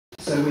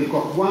So we've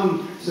got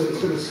one, so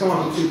it's going to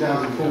start in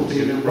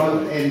 2014 and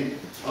run end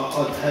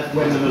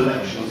when an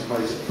election is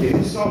basically.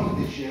 It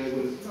started this year, it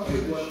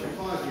worked for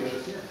 5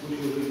 years, which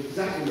will be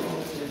exactly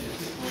right.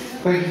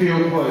 Thank you for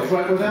your point.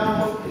 Right, well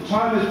now,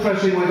 time is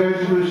pressing, we're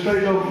going to move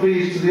straight on,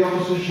 please, to the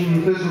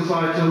opposition business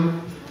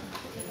item.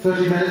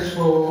 30 minutes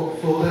for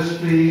this,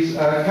 please.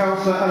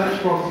 Councillor Alex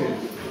Brodkin.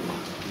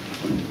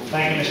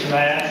 Thank you, Mr.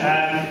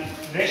 Mayor.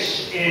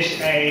 This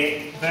is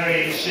a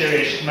very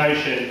serious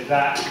motion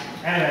that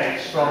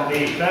emanates from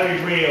the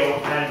very real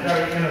and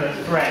very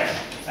imminent threat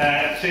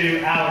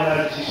to our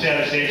emergency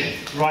services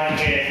right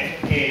here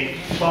in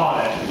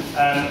Barnet.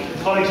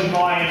 Colleagues of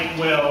mine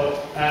will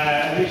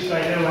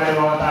elucidate a little later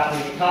on about the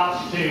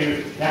cuts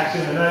to the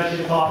Accident and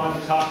Emergency Department,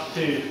 the cuts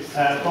to the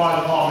Fire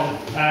Department,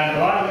 but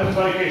I'm going to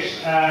focus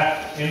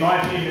in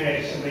my few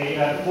minutes at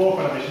the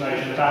forefront of this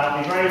motion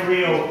about the very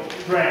real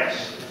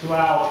threats to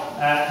our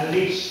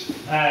police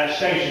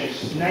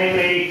stations,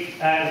 namely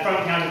the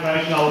front counter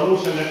promotion. I will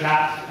also look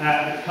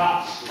at the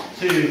cuts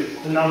to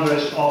the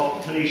numbers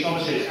of police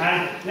officers.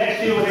 And let's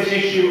deal with this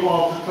issue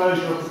of the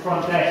closure of the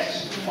front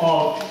desks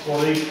or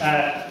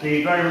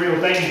the very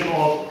real danger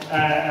of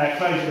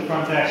closing the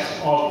front desks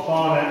of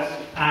Barnet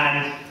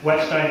and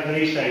Whetstone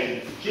police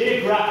stations.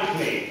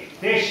 Geographically,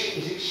 this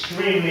is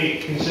extremely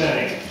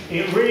concerning.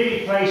 It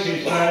really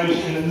places those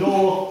in the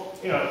north,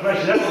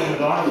 places everyone in the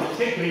line,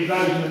 particularly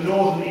those in the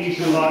north and the east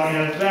of the line,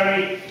 in a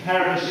very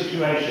perilous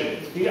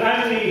situation. The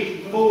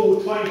only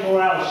full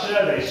 24-hour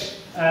service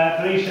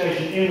police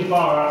station in the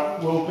borough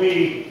will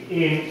be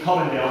in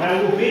Colindale.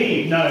 There will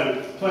be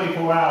no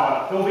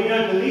 24-hour, there will be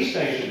no police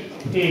station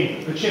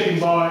in the Chipping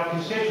Barnet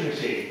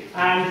constituency.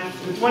 And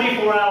the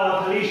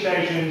 24-hour police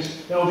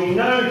stations, there will be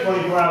no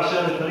 24-hour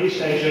service police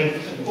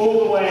station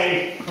all the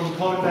way from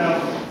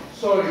Colindale.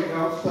 Sorry,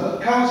 Councillor.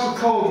 Councillor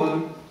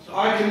Coleman,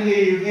 I can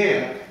hear you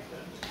here.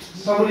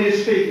 Somebody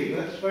is speaking.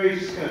 That's very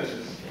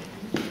discourteous.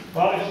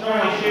 Well, it's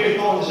not an issue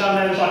important to some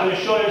members. I can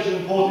assure you it's an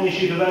important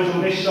issue to those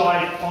on this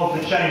side of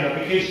the chamber,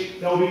 because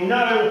there will be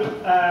no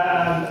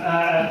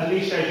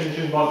police stations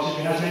in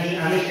Barnet, as mentioned,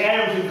 and this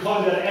area between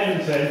Colindale and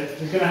Edmonton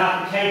is going to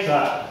have to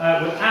cater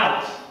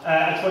without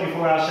a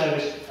 24-hour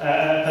service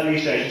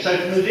police station. So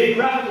from the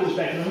geographical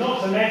perspective, and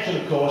not to mention,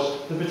 of course,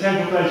 the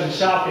potential closures in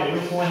Southgate,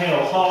 Winthorne Hill,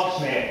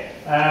 Hartsmere,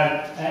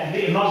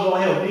 Muswell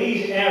Hill,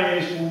 these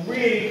areas will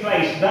really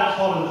place that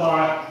part of the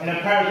borough in a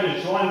perilous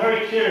position. So I'm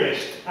very curious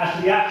as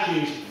to the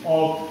attitudes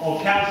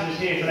of councillors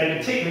here today,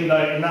 particularly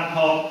though in that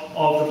part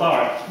of the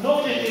borough.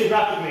 Not just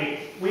geographically,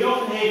 we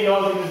often hear the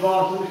argument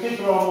advanced that because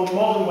there are more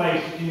modern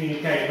ways to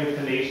communicate with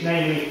police,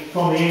 namely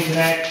from the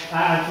internet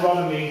and through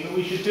other means, that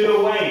we should do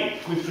away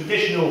with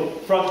traditional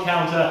front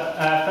counter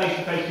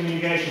face-to-face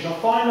communications. I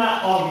find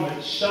that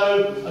argument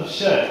so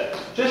absurd.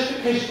 Just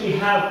because we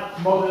have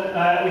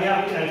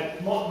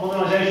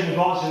modernisation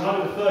advances, and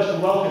I'm the first to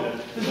welcome them,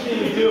 doesn't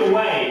mean we do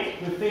away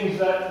with things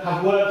that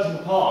have worked in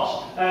the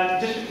past.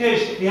 Just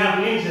because we have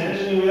the internet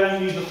doesn't mean we don't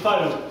use the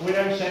phone, we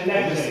don't send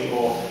letters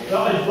anymore. The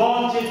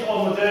advantage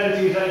of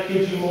modernity is that it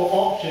gives you more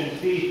options.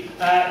 The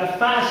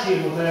fallacy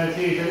of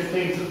modernity is that it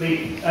thinks that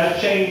the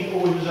change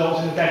always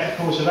results in a better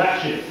course of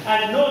action.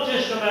 And not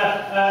just from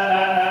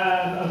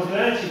a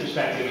modernity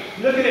perspective.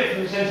 Look at it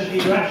from the sense of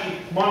people who actually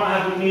might not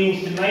have the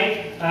means to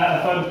make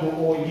a phone call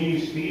or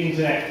use the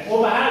internet.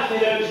 Or perhaps they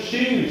don't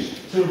choose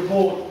to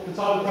report the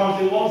type of crimes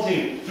they want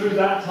to through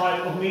that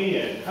type of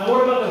media. And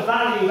what about the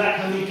value that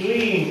can be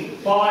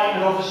gleaned by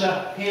an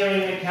officer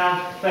hearing an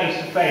account face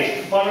to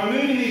face? By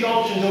removing these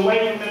options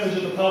away from members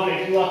of the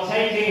public, you are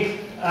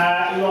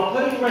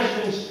putting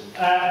residents'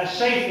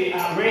 safety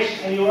at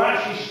risk, and you are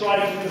actually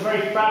striking at the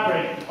very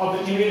fabric of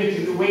the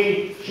community that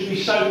we should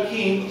be so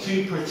keen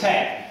to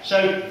protect.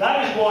 So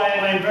that is why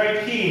I am very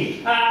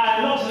keen,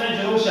 and not to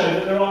mention also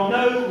that there are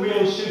no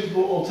real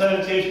suitable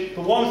alternatives.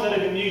 The ones that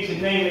have been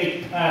mooted,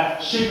 namely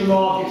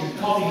supermarkets and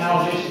coffee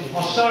houses,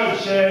 are so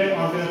absurd,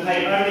 I'm going to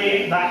pay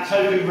only that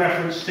token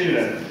reference to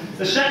them.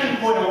 The second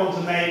point I want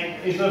to make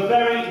is the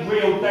very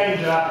real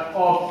danger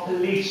of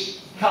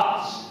police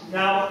cuts.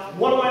 Now,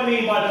 what do I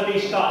mean by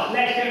police cuts?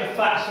 Let's get the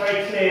facts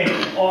very clear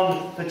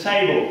on the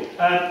table.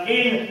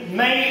 In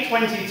May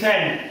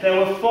 2010, there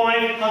were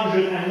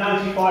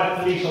 595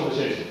 police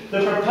officers.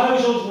 The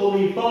proposals will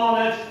leave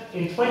Barnet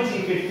in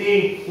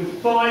 2015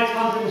 with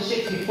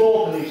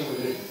 564 police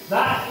officers.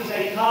 That is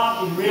a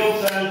cut in real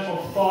terms of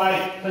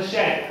 5%.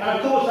 And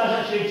of course, that's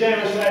actually a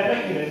generous way of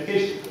making it,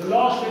 because the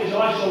last figures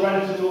I saw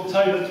relative to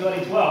October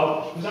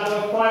 2012 was that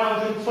there were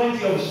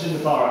 520 officers in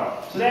the borough.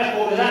 So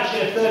therefore, there's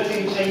actually a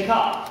 13%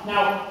 cut.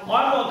 Now,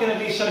 I'm not going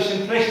to be so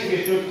simplistic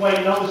as to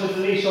equate numbers of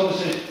police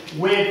officers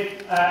with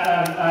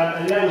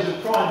levels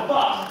of crime,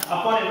 but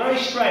I find it very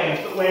strange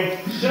that when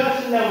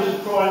certain levels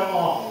of crime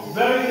are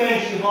very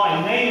dangerously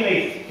high,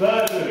 namely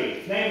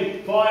burglary,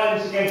 namely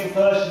violence against a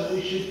person, that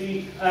we should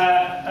be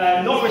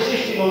not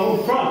resisting on all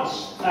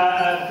fronts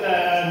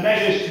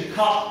measures to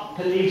cut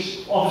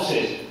police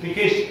officers,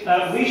 because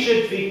we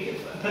should be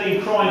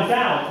putting crime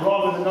down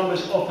rather than the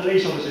numbers of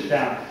police officers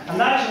down. And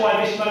that's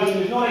why this motion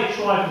is not a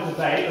tribal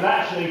debate, but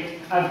actually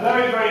a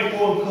very, very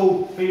important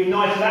call for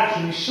united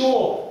action. We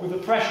saw with the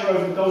pressure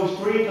over the Golders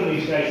Green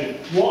police station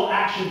what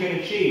action can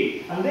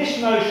achieve. And this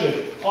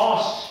motion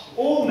asks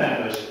all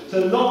members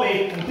to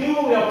lobby and do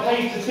what we are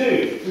paid to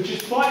do, which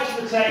is fight to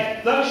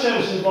protect those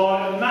services in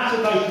Barnet that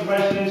matter most to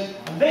residents.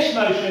 And this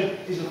motion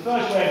is the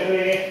first way of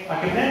doing it. I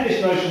commend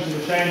this motion to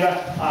the Chamber.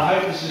 I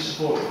hope this is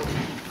supported.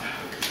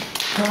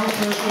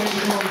 Councillor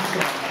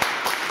Tue22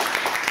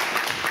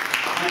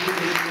 Thank you,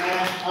 Mr.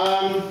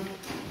 Mayor.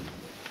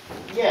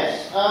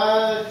 Yes,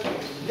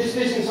 this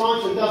business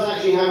item does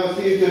actually have a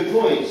few good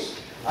points,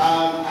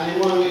 and in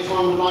one which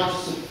one would like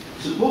to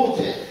support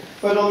it.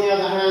 But on the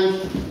other hand,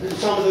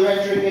 some of the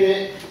rhetoric in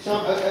it,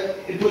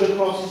 it put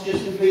across is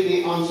just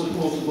completely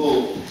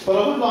unsupportable. But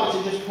I would like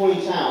to just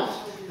point out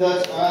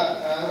that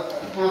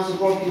Councillor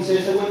Brodkin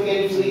says there won't be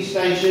any police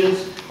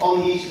stations on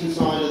the eastern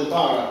side of the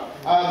borough.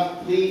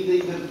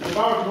 The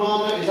borough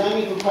commander is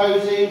only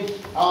proposing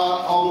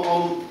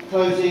on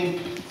closing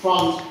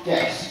front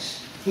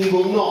desks. He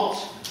will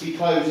not be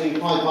closing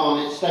High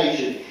Barnet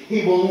Station.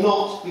 He will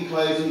not be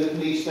closing the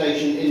police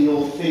station in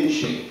North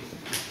Finchley.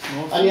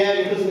 And yeah,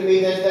 it doesn't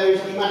mean that there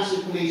is a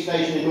massive police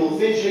station in North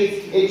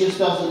Finchley, it just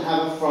doesn't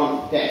have a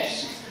front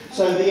desk.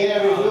 So the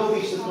area will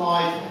be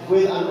supplied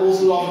with an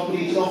awful lot of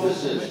police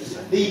officers.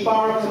 The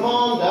borough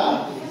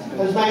commander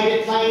has made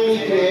it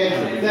plainly clear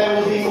there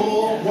will be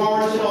more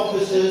warranted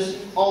officers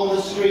on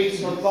the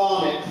streets of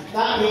Barnet.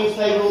 That means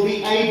they will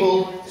be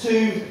able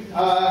to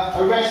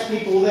arrest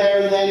people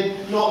there and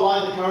then, not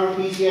like the current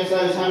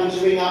PCSOs having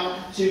to ring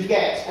up to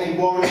get a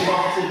warranted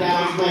officer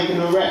down to make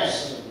an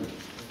arrest.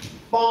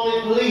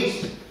 Barnet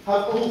Police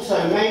have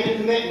also made a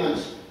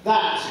commitment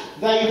that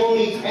they will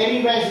meet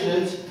any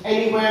resident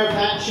anywhere of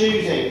that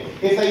choosing.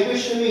 If they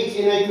wish to meet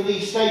in a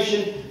police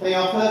station, they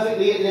are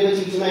perfectly at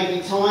liberty to make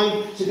a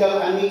time to go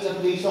and meet a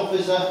police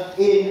officer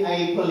in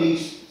a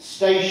police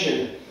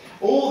station.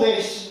 All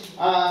this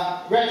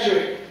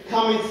rhetoric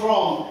coming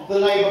from the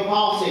Labour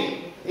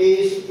Party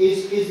is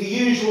the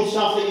usual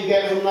stuff that you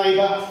get from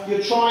Labour.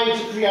 You're trying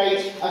to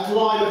create a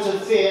climate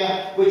of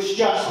fear which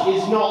just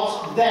is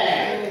not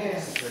there.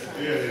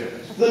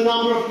 The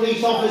number of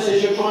police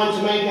officers you're trying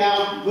to make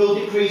out will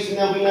decrease and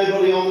there'll be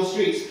nobody on the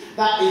streets.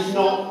 That is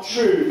not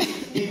true.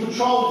 The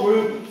control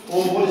group,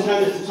 or what is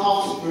known as the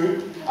task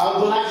group,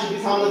 will actually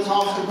become the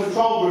task and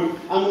control group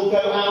and will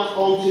go out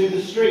onto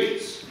the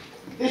streets.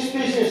 This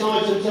business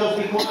item tells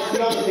me quite a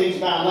few other things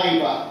about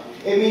Labour.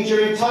 It means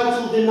you're in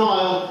total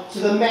denial to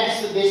the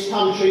mess that this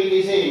country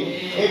is in.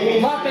 It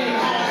means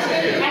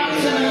absolutely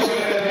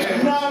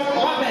no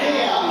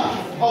idea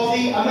of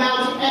the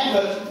amount of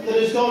effort that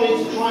has gone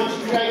into trying to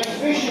create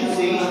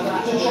efficiencies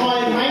to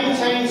try and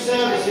maintain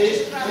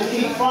services and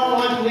keep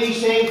frontline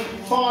policing,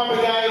 fire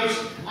brigades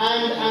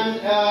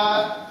and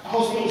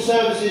hospital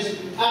services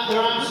at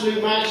their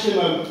absolute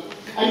maximum.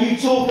 And you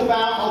talk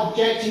about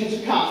objecting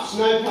to cuts,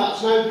 no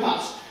cuts, no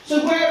cuts.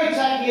 So where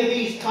exactly are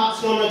these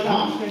cuts going to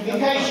come? In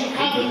case you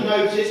haven't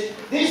noticed,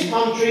 this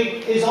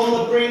country is on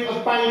the brink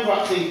of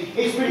bankruptcy.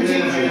 It's been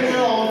teetering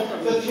along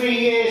for 3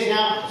 years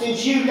now,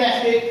 since you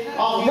left it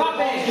after your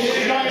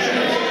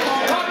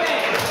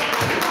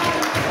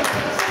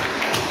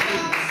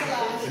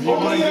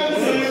All you have to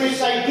do is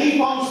say,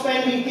 keep on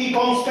spending, keep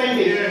on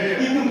spending.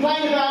 You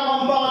complain about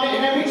one Barnet,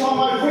 and every time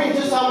I've written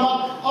to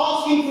someone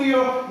asking for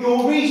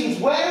your reasons,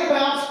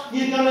 whereabouts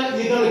you're gonna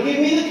give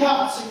me the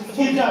cuts,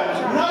 you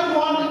don't. No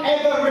one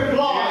ever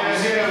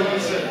replies.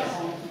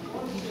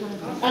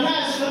 And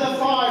as for the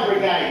fire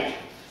brigade,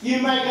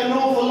 you make an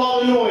awful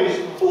lot of noise.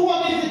 Well,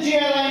 what did the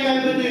GLA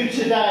member do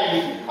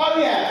today? Oh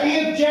yeah,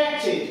 he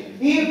objected.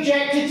 He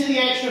objected to the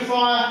extra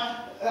fire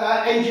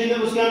engine that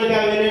was going to go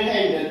in at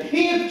Hendon.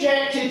 He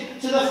objected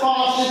to the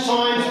faster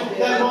times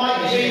that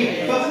might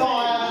be for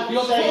fire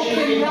stations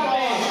in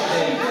Barnet.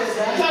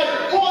 So,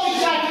 what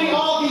exactly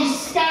are these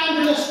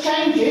scandalous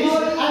changes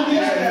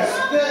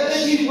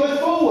that you put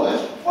forward?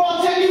 Well,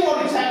 I'll tell you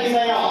what exactly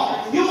they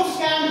are. Your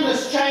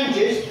scandalous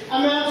changes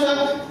amount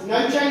to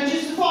no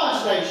changes to fire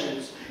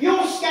stations.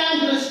 Your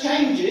scandalous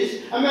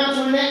changes amount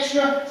to an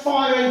extra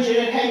fire engine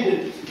at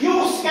Hendon.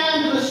 Your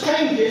scandalous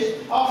changes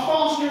are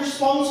faster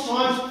response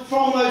times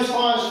from those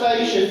fire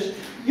stations.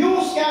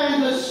 Your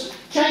scandalous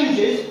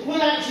changes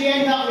will actually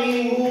end up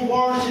meaning more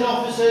warranted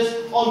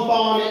officers on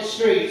Barnet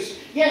streets.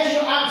 Yes,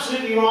 you're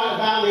absolutely right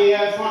about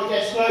the front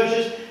desk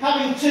closures.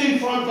 Having 2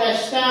 front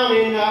desks down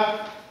in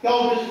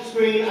Golders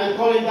Green and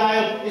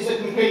Colindale is a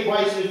complete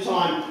waste of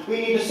time. We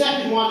need a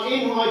second one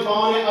in High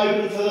Barnet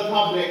open for the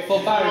public.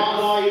 For Barnet.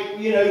 And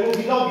I will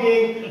be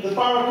lobbying the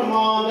Borough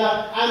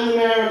Commander and the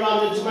Mayor of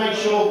London to make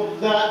sure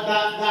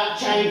that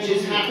change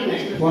is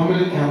happening. 1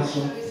 minute,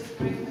 Councillor.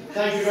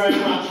 Thank you very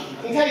much.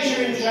 In case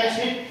you're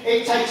interested,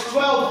 it takes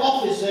 12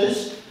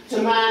 officers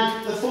to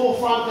man the 4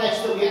 front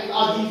desks that we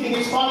have. You think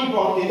it's funny,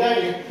 Brodkin,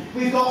 don't you?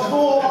 We've got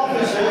 4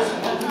 officers,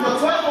 we've got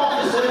 12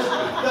 officers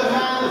that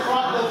man the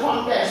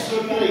front desks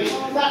for police.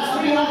 That's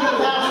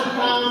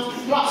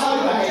 £300,000 plus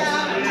overhead.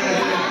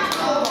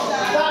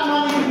 That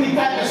money would be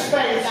better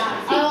spent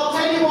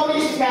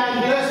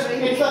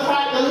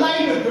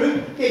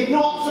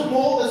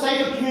support the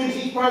Safer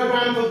Communities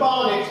programme for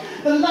Barnet.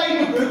 The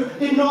Labour group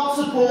did not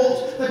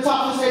support the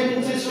tougher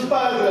sentences for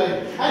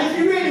burglary. And if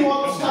you really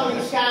want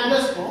something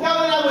scandalous, go and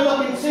have a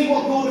look and see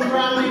what Gordon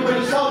Brown did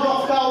when he sold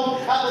off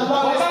gold at the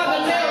lowest.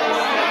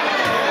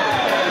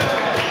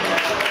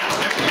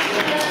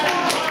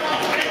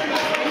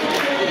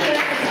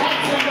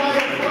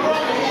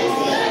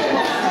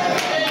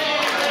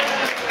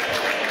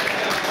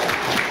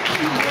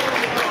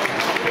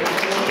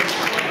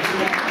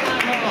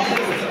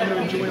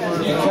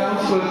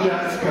 Councillor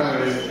Jack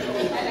Curry.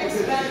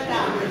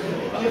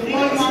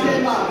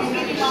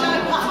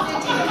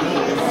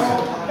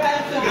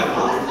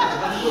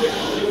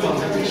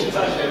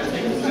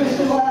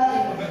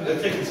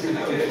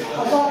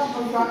 I'd like to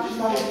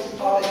congratulate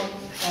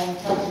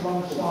Councillor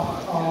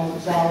Longstaff on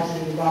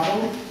rousing the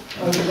rabble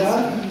over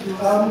there.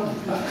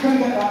 Can we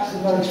get back to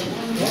the motion?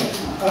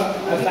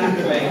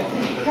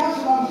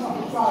 Councillor Longstaff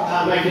is right.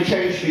 I'll make a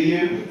change for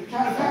you.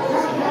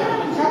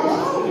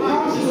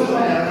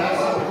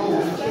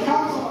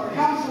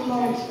 Councillor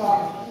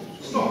Longstaff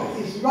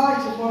is right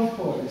at one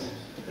point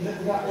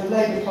that the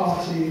Labour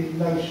Party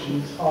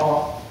motions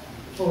are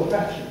for a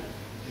veteran.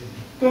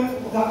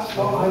 But that's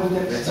what I would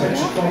expect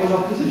from an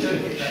opposition.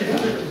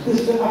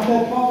 I've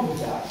no problem with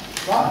that,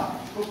 right?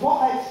 But what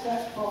I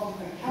expect from a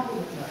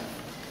cabinet member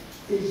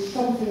is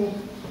something,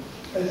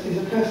 is a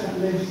person that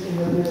lives in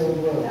the real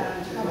world.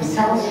 And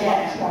Councillor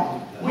Longstaff.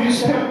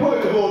 Just a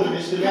point of order,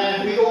 Mr.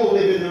 Mayor. We all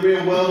live in the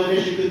real world,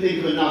 unless you can think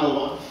of another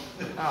one.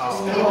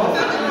 Councillor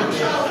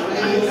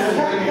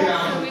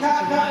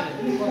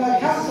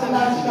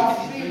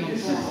Longstaff's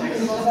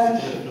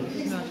intervention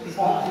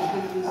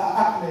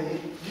at me,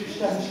 which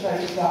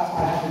demonstrates that I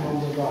have him on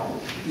the right.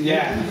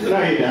 Yeah. No,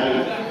 you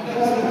don't.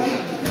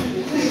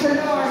 Mr.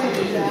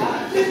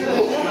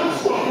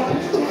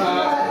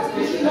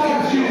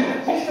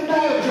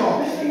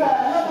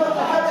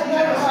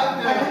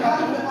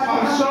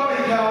 I'm sorry,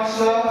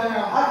 Councillor.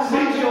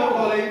 Speak to your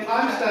colleague.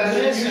 I'm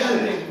standing. You sit.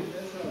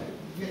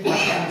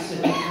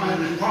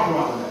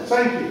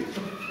 Thank you.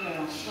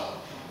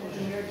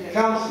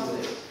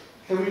 Councillors,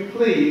 can we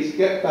please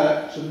get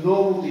back to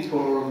normal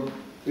decorum?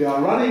 We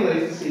are running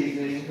late this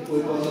evening.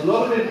 We've got a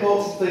lot of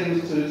important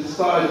things to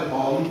decide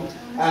upon,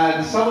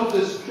 and some of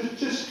this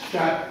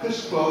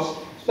crisscross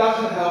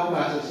doesn't help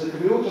matters. So can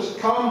we all just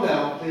calm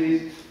down,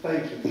 please?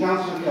 Thank you.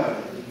 Councillor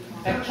Curry.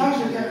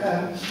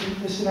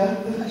 Mr. Mayor,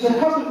 the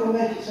public will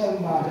make its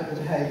own mind at the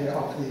behaviour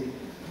of the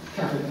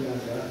cabinet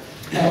member.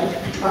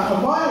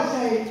 And why I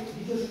say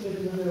he doesn't live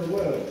in the real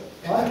world,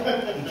 right?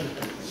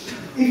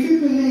 If he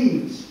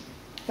believes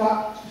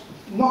that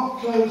not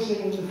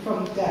closing the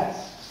front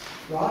desks,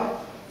 right,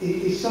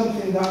 is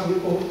something that we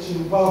ought to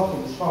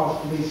welcome as far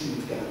as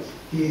policing goes,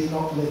 he is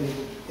not living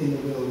in the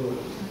real world.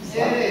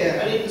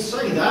 Yeah, I didn't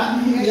say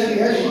that.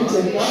 Yes, you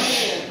did,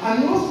 right? And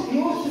he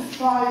also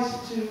tries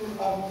to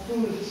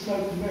fool the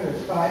smoke and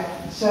mirrors by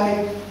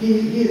saying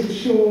he is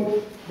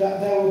assured that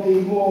there will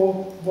be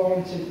more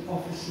warranted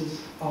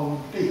officers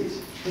on beat.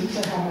 Didn't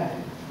say how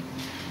many.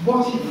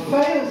 What he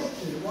fails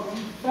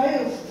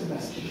to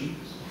mention,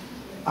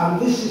 and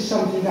this is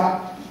something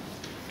that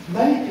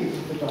many people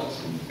have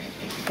forgotten,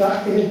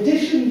 that in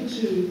addition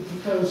to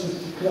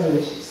proposals to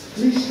close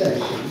police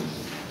stations,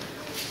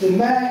 the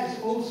Mayor is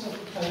also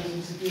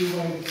proposing to do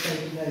away with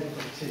safe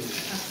neighbourhood teams.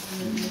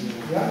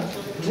 Yeah?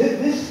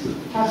 This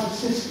has a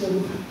system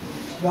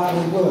that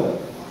will work.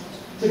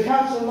 To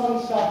Councillor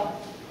Longstaff,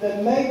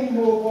 there may be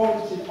more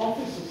warranted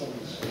officers on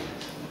the street,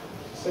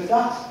 but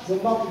that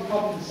will not be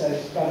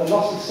compensated by the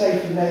loss of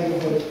safe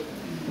neighbourhood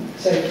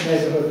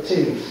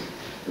teams.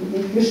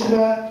 Mr.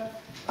 Mayor,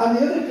 and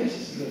the other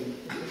criticism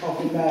of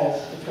the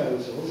Mayor's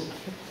proposals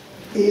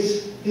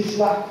is his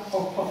lack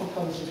of proper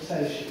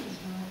consultation.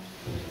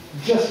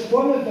 Just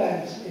one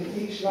event in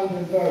each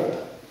London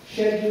borough,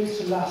 scheduled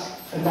to last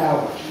an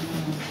hour,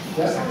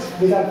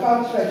 with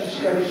advance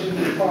registration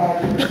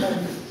required for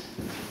attendance.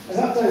 And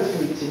at those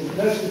meetings,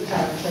 most of the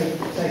time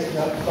taken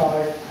up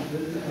by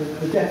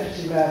the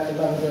Deputy Mayor for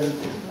London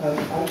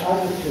and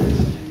others,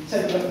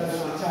 taking up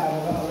most of the time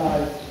and not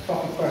allowing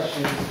proper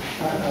questions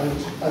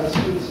and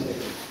scrutiny.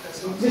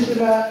 Mr.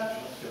 Mayor,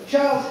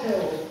 Charles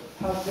Hill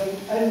has an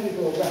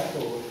enviable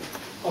record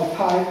of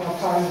having the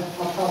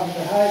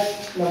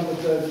highest number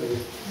of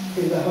burglaries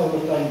in the whole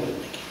of London.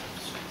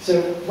 So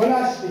when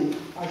I speak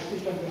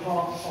on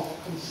behalf of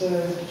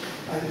concerned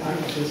and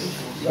anxious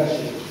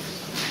residents.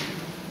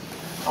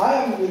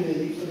 I am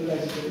relieved for the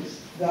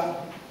residents that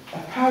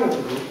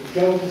apparently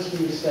Golders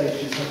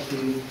Station has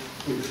been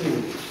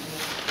retrieved.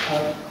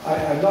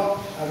 I'm not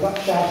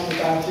shouting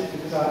about it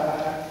because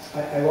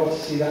I want to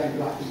see that in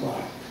black and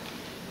white.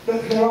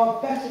 But there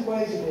are better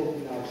ways of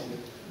organising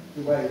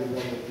the way we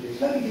run the police.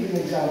 Let me give you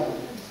an example.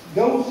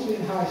 Golders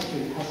High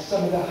Street has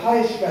some of the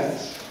highest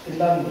rents in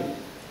London,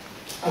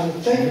 and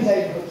the same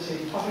neighbourhood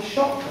team have a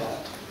shop there.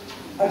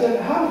 I don't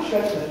know how much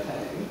rent they're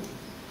paying,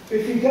 but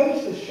if you go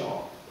to the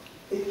shop,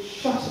 it's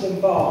shuttered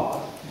and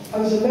barred,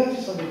 and there's a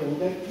notice on the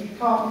window, you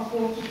can't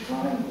report a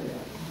crime here.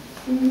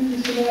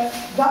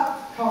 That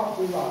can't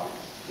be right.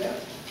 Yeah?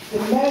 The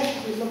mayor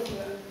should be looking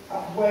at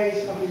at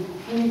ways of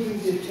improving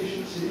the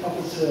efficiency of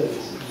the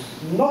service,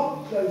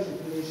 not closing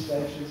police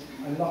stations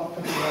and not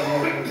putting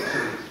our neighbourhood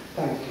teams.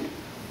 Thank you.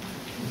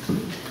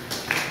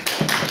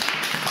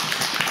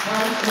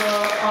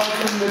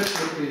 Councillor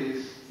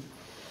please.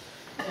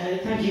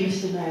 Thank you,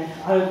 Mr. Mayor.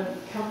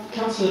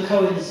 Councillor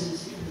Cohen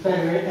has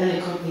very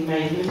eloquently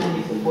made many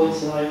of the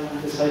points that I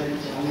was hoping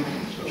to. I'm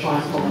try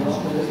and follow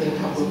up with a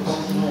couple of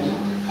points more.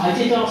 I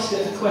did ask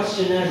a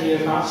question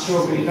earlier about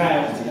Strawberry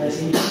Vale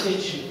in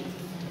distinction.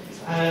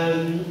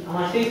 And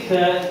I think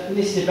that in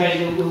this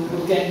debate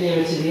we'll get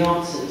nearer to the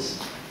answers.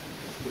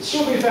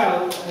 Strawberry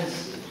Vale,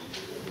 as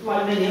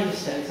like many other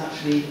states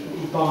actually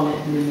in Barnet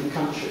and in the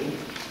country,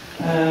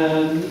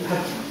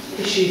 have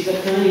issues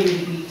that can only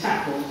really be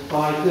tackled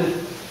by good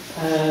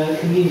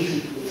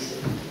community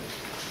policing.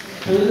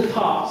 And in the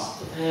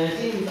past,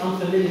 dealing with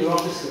unfamiliar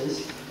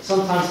officers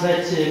sometimes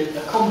led to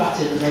a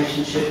combative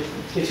relationship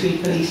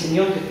between police and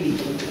younger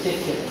people in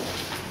particular.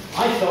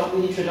 I felt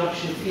the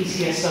introduction of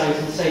PCSOs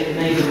and safer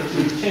neighbourhood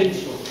teams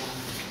changed all that.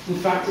 In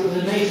fact, it was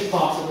a major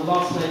part of the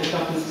last Labour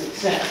government's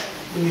success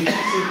in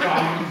reducing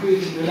crime and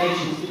improving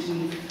relations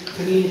between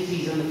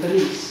communities and the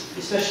police,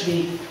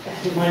 especially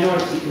ethnic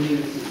minority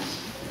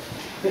communities.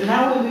 But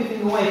now we're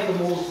moving away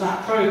from all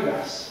that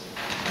progress.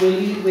 We're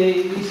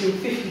using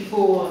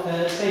 54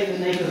 safer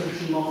neighbourhood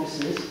team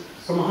officers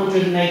from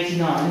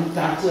 189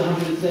 down to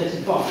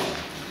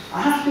 135.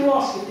 I have to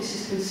ask if this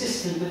is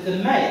consistent with the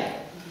Mayor,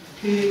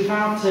 who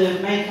vowed to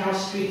make our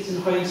streets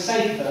and homes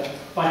safer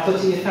by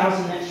putting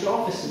 1,000 extra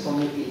officers on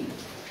the beat.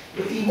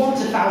 If you want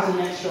 1,000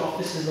 extra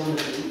officers on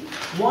the beat,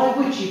 why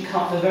would you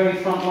cut the very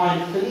front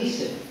line of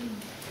policing?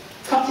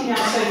 Cutting our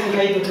safer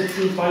neighbourhood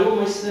teams by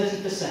almost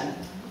 30%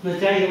 from the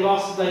day the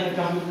last Labour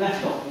government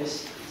left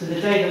office to the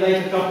day the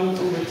Labour government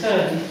will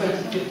return in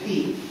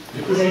 2015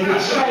 is a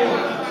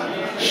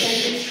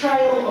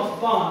betrayal of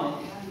Barnet.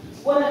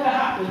 Whatever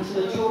happened to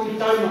the Tory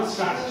donut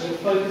strategy of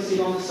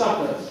focusing on the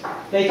suburbs?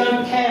 They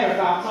don't care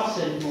about us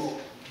anymore.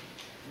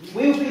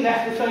 We'll be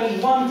left with only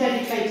one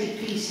dedicated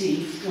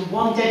PC and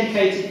one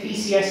dedicated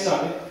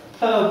PCSO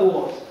per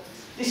ward.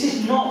 This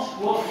is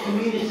not what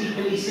community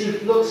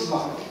policing looks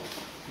like.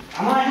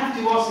 And I have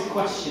to ask a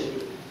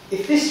question.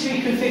 If this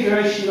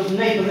reconfiguration of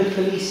neighbourhood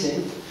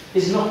policing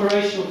is an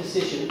operational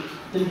decision,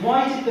 then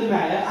why did the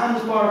Mayor and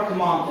the Borough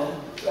Commander,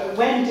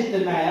 when did the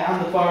Mayor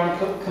and the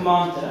Borough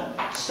Commander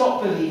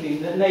stop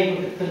believing that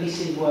neighbourhood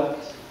policing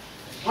worked?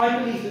 I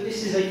believe that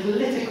this is a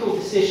political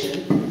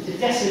decision to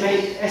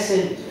decimate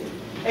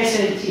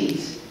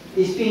SNTs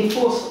is being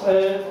forced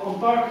on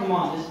Borough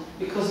Commanders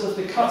because of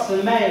the cuts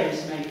the Mayor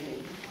is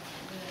making.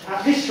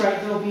 At this rate,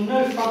 there will be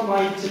no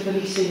frontline to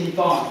policing in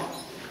Barnet.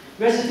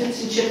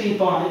 Residents in Chipping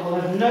Barnet will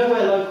have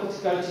nowhere local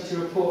to go to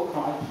report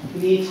crime in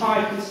the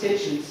entire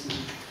constituency.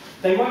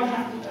 They won't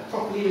have a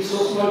properly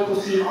resourced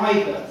local team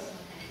either.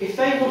 If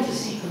they want to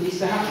see police,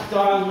 they have to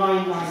dial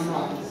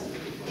 999.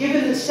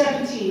 Given that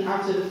 17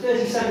 out of the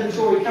 37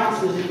 Tory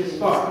councillors in this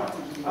borough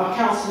are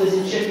councillors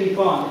in Chipping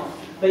Barnet,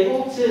 they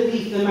ought to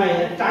leave the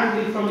Mayor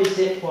dangling from his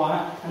zip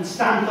wire and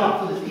stand up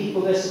for the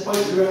people they're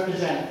supposed to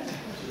represent.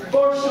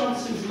 Boris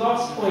Johnson's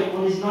last point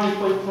on his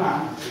 9-point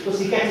plan was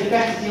to get a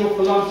better deal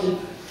for London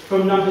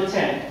from number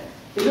 10.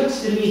 It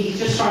looks to me he's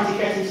just trying to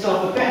get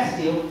himself a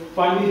better deal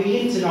by moving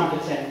into number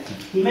 10.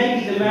 He may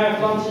be the Mayor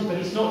of London, but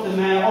he's not the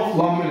Mayor of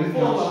London.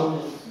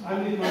 I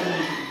move my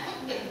motion.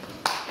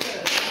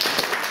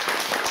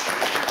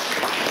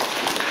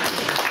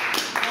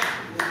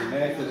 The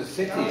Mayor for the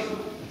city.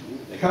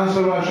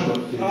 Councillor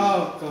Ashford, please.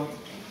 Oh, God.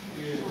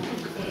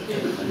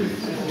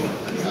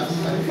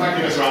 Thank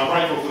you, Mr. I'm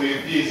grateful for the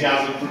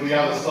enthusiasm from the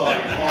other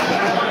side.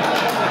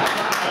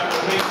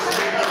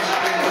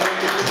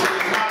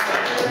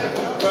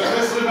 But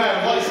Mr. Mayor,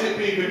 might it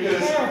be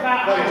because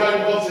they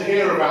don't want to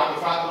hear about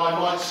the fact that I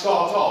might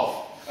start off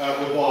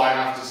with what I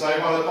have to say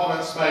by the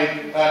comments made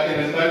in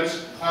a note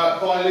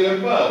by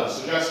Liam Byrne,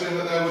 suggesting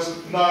that there was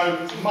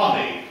no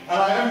money. And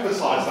I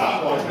emphasise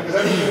that point because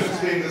everything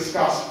that's being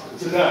discussed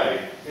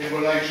today in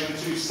relation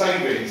to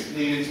savings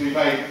needing to be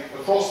made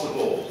across the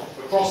board,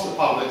 across the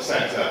public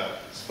sector.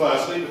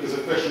 Firstly, because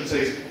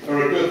efficiencies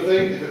are a good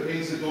thing if it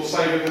means that you're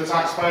saving the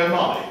taxpayer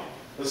money.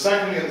 But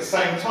secondly, at the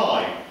same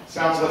time, it's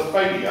down to the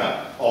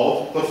failure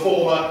of the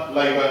former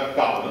Labour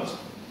government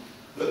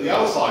that the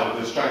other side of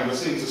this chamber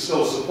seems to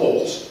still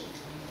support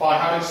by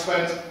having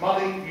spent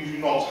money you do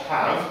not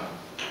have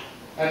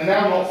and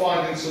now not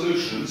finding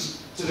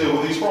solutions to deal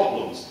with these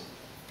problems.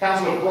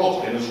 Councillor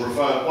Brodkin has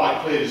referred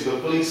quite clearly to the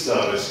police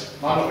service.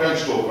 I'm not going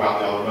to talk about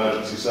the other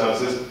emergency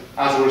services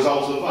as a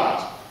result of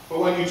that. But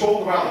when you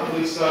talk about the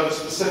police service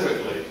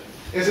specifically,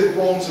 is it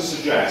wrong to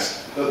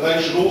suggest that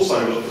they should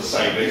also look for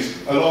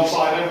savings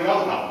alongside every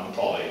other government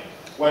body,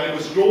 when it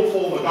was your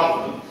former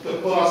government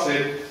that put us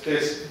in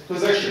this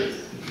position?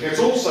 It's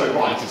also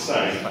right to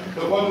say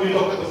that when we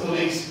look at the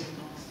police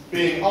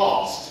being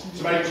asked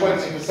to make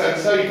 20%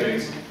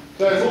 savings,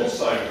 there's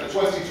also a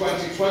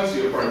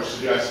 2020 approach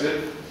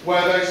suggested,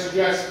 where they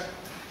suggest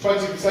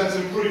 20%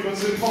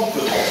 improvements in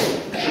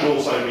confidence should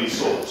also be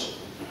sought.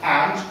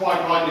 And,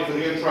 quite rightly for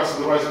the interest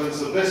of the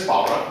residents of this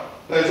borough,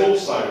 there's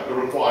also a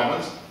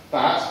requirement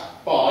that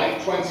by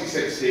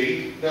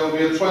 2016 there will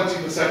be a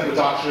 20%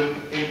 reduction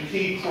in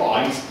key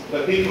crimes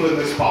that people in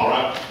this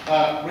borough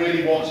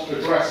really want to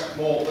address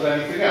more than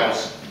anything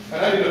else.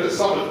 And only look at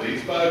some of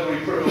these: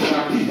 burglary, criminal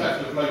damage,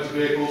 theft of motor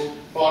vehicles,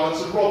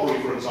 violence and robbery,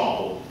 for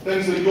example.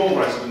 Things that your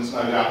residents,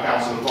 no doubt,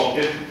 Councillor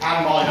Plotkin,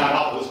 and mine and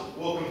others,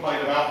 will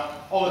complain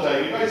about on a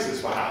daily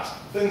basis, perhaps.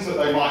 Things that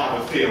they might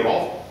have a fear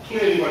of.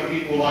 Clearly, when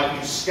people like you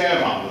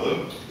scaremonger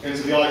them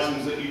into the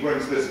items that you bring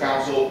to this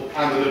council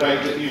and the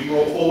debate that you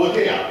brought forward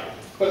here.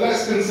 But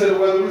let's consider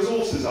where the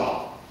resources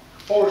are.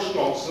 Boris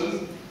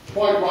Johnson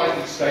quite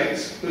rightly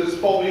states that it's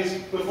bodies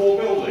before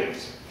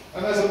buildings.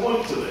 And there's a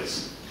point to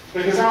this,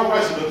 because our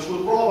residents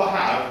would rather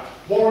have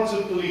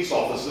warranted police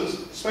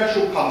officers,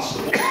 special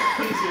constables,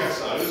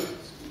 PTSOs,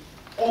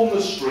 on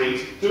the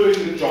street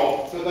doing the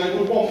job that they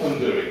would want them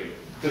doing,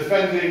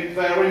 defending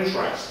their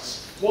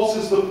interests. What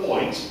is the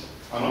point?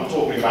 And I'm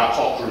talking about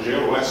Totteridge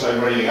or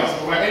Weststone or anything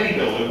else, or any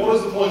building. What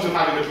is the point of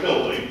having a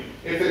building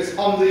if it's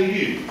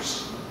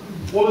underused?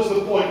 What is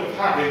the point of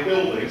having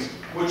buildings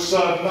which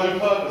serve no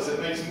purpose? It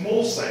makes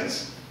more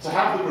sense to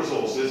have the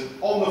resources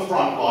on the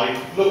front line,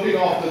 looking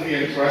after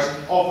the interest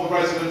of the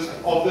residents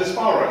of this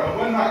borough. And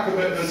when that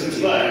commitment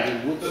is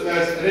there, that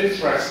there's an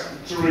interest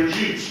to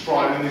reduce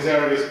crime in these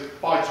areas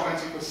by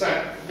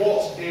 20%,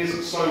 what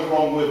is so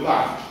wrong with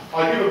that?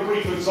 I give a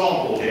brief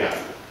example here.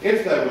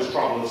 If there was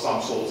trouble of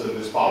some sort in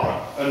this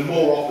borough and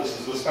more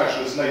officers of a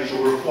specialist nature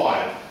were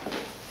required,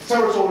 the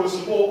Territorial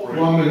Support Group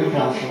would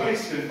not be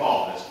based in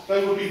Barnet.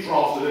 They would be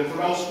drafted in from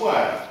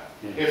elsewhere.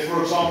 If,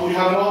 for example, you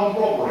had an armed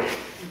robbery,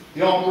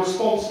 the armed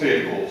response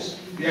vehicles,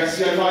 the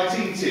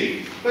SCO-19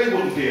 team, they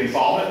wouldn't be in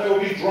Barnet, they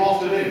would be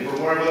drafted in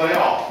from wherever they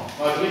are.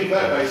 I believe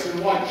they're based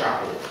in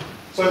Whitechapel.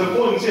 So the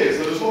point is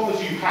that as long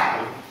as you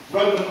have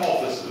relevant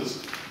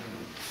officers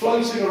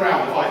floating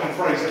around, if I can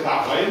phrase it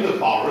that way, in the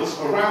boroughs,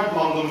 around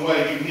London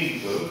where you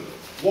need them,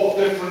 what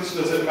difference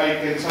does it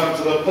make in terms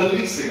of the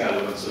policing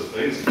elements of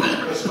things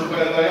as to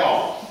where they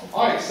are?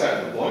 I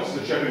accept the point as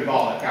the Chippenham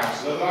Barnet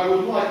councillor that I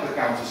would like the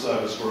counter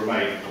service to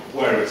remain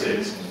where it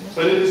is,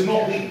 but it is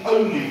not the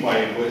only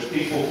way in which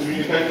people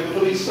communicate with the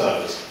police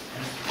service.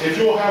 If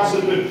your house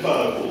had been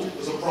burgled,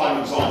 as a prime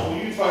example,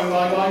 you'd phone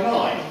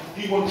 999.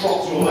 You wouldn't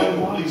trot to your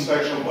local police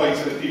station and wait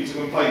in a queue to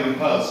complain in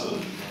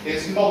person.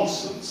 It's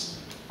nonsense.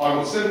 I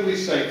would simply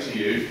state to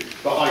you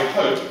that I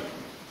hope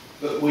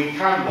that we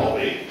can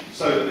lobby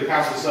so that the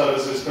council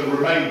services can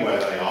remain where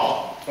they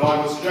are, but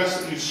I would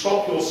suggest that you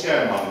stop your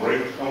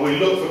scaremongering and we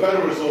look for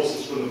better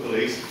resources from the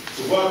police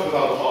to work with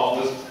other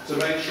partners to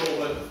make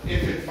sure that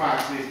if in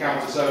fact these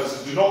council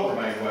services do not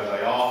remain where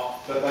they are,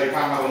 that they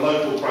can have a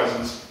local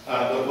presence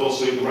that will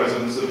suit the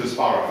residents of this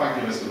borough.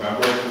 Thank you, Mr.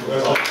 Member.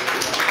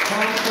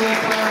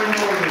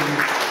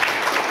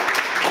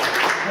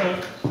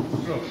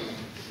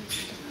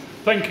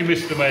 Thank you,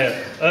 Mr.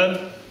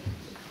 Mayor.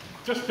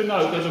 Just to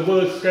note that the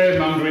word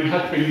scaremongering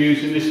has been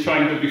used in this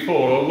chamber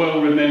before. I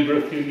well remember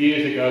a few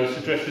years ago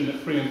suggesting that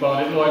Free and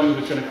Barnet Line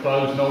was going to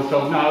close, and I was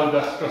told, no,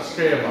 that's just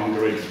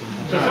scaremongering.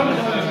 So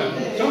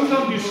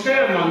sometimes you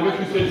scaremonger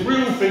because there's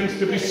real things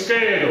to be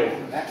scared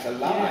of. That's a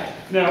lie.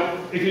 Now,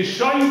 it is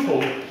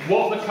shameful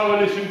what the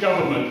coalition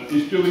government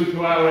is doing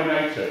to our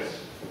NHS.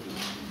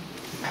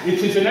 It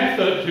is an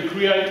effort to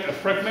create a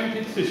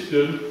fragmented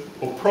system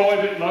of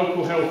private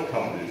local health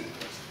companies.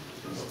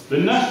 The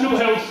National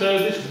Health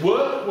Service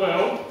worked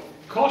well,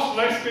 cost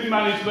less than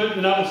management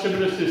than other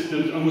similar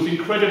systems, and was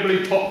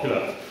incredibly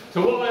popular.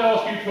 So what I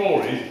ask you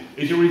Tories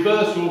is a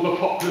reversal of a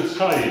popular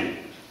saying.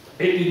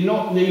 It did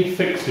not need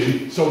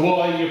fixing, so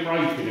why are you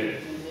breaking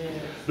it?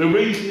 The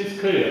reason is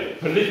clear: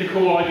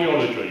 political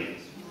ideology.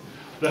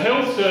 The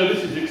health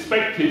service is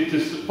expected to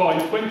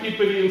find 20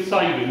 billion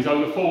savings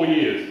over 4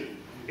 years.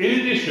 In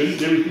addition,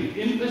 there is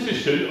the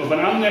imposition of an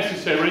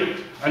unnecessary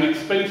and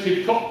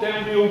expensive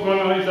top-down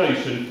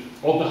reorganisation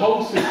of the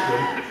whole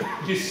system,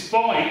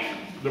 despite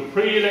the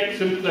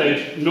pre-election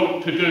pledge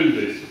not to do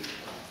this.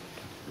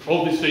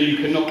 Obviously, you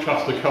cannot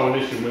trust the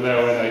coalition with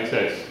our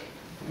NHS.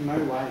 No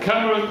way.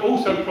 Cameron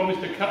also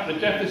promised to cut the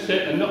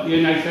deficit and not the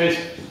NHS,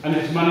 and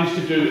has managed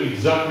to do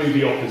exactly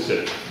the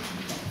opposite.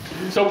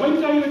 So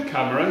when David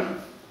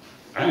Cameron,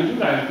 Andrew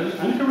Lambert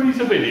and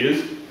Theresa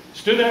Villiers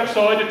stood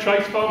outside a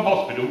Trace Farm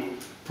Hospital,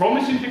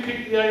 promising to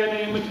keep the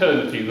A&E and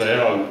maternity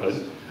there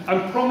open,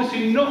 and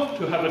promising not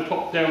to have a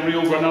top-down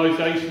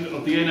reorganisation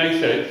of the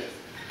NHS,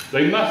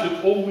 they must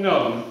have all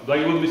known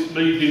they were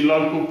misleading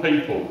local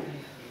people.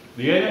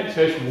 The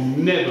NHS will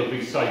never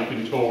be safe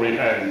in Tory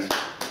hands.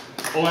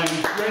 I am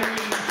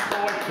genuinely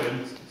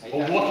frightened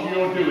of what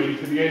you're doing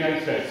to the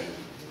NHS.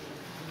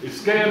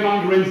 It's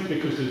scaremongering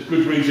because there's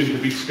good reason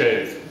to be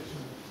scared.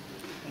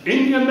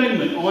 In the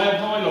amendment, I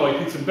have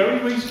highlighted some very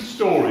recent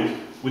stories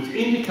which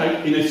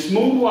indicate in a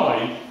small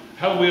way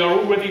how we are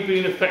already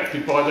being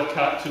affected by the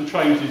cuts and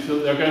changes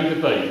that there are going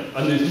to be,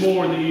 and there's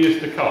more in the years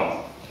to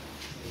come.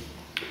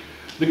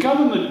 The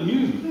government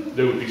knew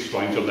there would be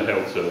strains on the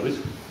health service,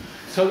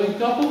 so they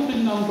doubled the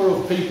number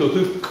of people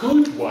who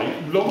could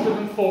wait longer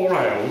than 4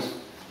 hours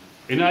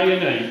in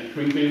A&E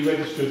between being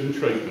registered and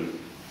treatment.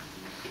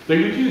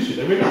 They reduce it,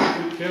 they reduce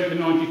it down to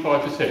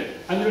 95%,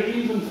 and they're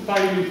even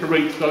failing to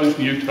reach those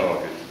new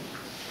targets.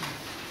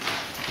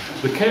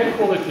 The Care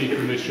Quality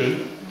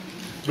Commission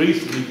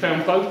recently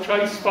found both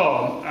Chase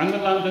Farm and the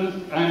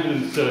London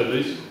Ambulance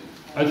Service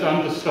as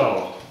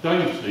understaffed,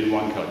 dangerously in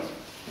one case.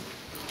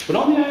 But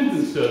on the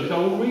ambulance service, I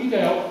will read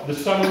out the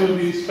summary of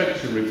the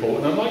inspection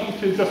report, and I'd like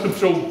you to just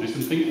absorb this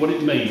and think what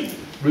it means.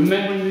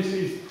 Remembering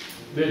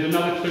there's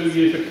another 2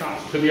 years of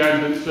cuts to the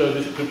ambulance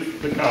service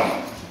to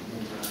come.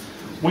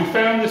 We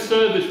found the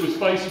service was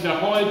facing a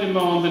higher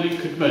demand than it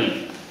could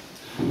meet.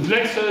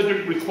 Less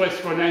urgent requests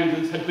for an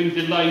ambulance had been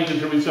delayed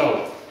as a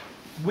result.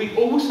 We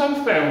also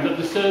found that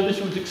the service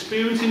was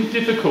experiencing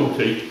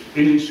difficulty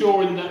in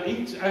ensuring that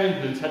each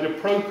ambulance had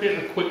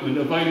appropriate equipment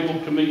available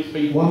to meet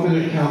people. 1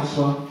 minute,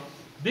 councillor.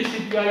 This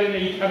is the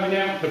A&E coming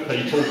out to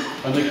people,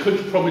 and they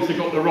couldn't promise they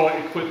got the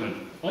right equipment.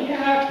 Are you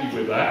happy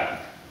with that?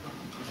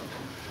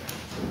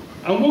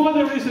 And while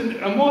there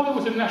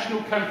was a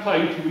national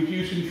campaign to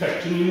reduce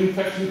infection, and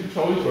infection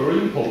control is very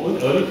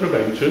important, early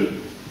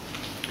prevention,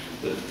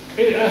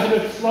 it had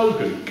a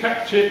slogan: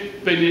 catch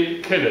it, bin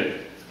it, kill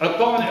it. At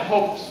Barnet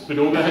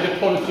Hospital, they had a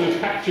policy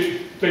of catch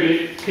it, bin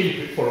it, keep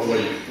it for a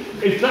week.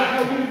 Is that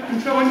how we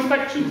control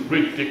infections?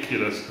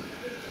 Ridiculous.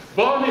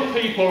 Barnet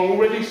people are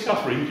already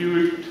suffering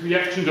due to the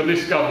actions of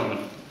this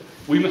government.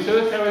 We must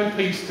urge our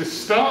MPs to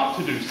start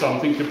to do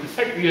something to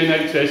protect the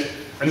NHS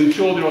and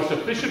ensure there are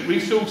sufficient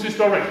resources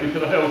directly to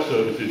the health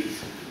services.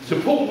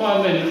 Support my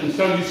amendment and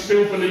so you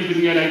still believe in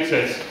the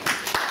NHS.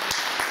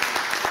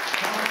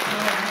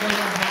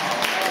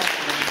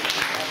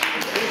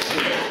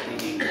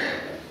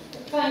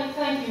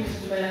 Thank you,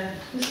 Mr Mayor.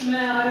 Mr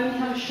Mayor, I only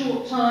have a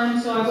short time,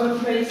 so I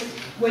won't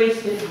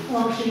waste it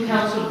answering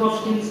Councillor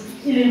Brodkin's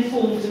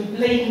ill-informed and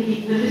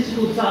blatantly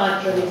political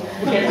diatribe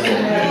against the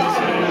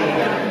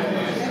Mayor.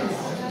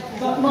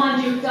 But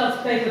mind you, it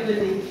does beg a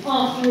belief.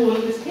 After all,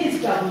 it was his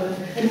government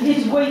and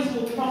his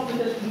wasteful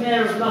profligate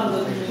Mayor of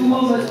London who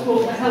almost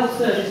brought the health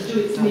service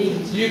to its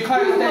knees. You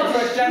quoted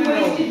the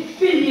General. Wasted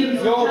billions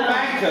of Your pounds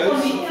bankers. on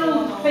the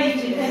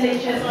ill-fated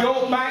NHS.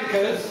 Your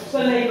bankers.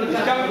 For Labour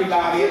Don't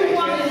rely on the the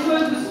one who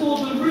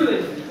oversaw the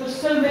ruin of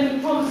so many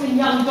promising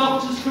young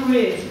doctors'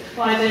 careers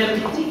by their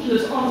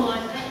ridiculous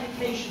online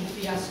application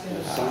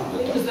fiascos.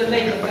 It was the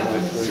Labour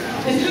government.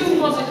 And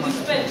who was it who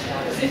spent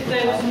as if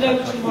there was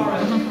no tomorrow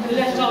and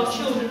left our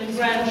children and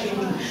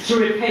grandchildren to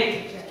repay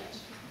the debt?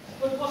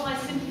 But what I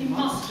simply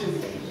must do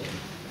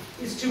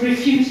is to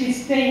refute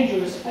his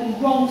dangerous and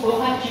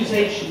wrongful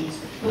accusations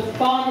that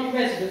Barnet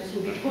residents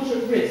will be put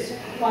at risk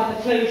by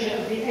the closure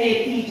of the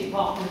A&E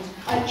department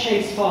at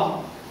Chase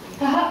Farm.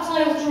 Perhaps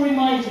I ought to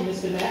remind him,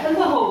 Mr Mayor, and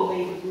the whole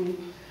Labour group,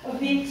 of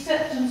the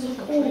acceptance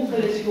of all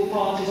political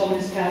parties on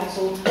this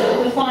council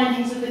of the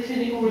findings of the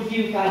clinical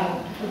review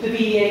panel of the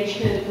BEH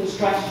clinical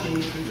strategy,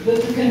 that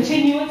the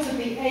continuance of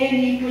the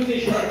A&E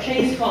provision at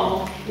Chase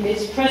Farm in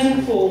its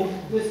present form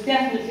was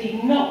definitely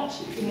not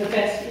in the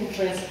best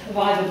interest of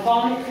either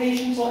Barnet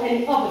patients or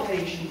any other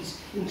patients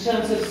in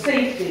terms of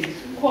safety,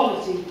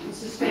 quality and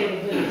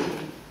sustainability.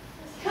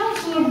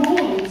 Councillor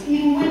Rawlings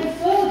even went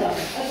further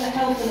at the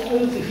Health and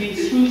Overview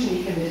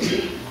Scrutiny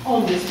Committee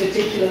on this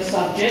particular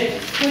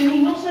subject, when he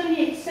not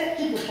only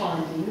accepted the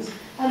findings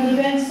and the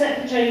then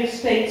Secretary of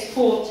State's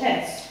 4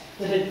 tests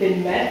that had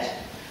been met,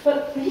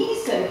 but he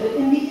said that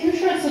in the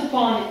interests of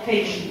Barnet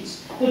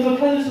patients, the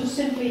proposal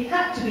simply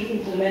had to be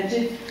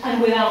implemented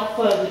and without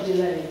further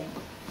delay.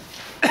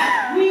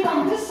 We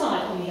on this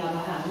side, on the other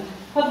hand,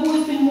 have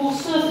always been more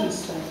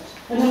circumspect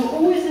and have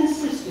always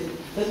insisted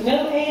that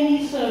no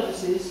A&E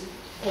services,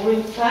 or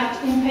in fact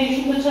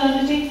inpatient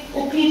maternity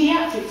or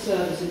paediatric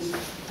services,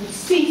 would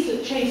cease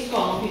at Chase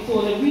Farm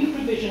before the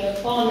re-provision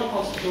at Barnet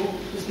Hospital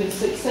has been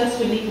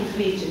successfully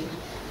completed.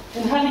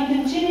 And having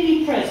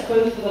continually pressed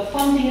both for the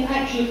funding and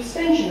actual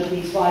extension of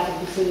these vital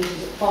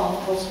facilities at Barnet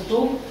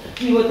Hospital,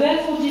 we were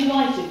therefore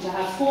delighted to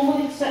have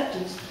formal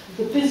acceptance of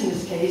the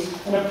business case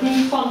and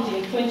approved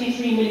funding of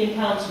 £23 million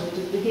for it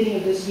at the beginning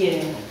of this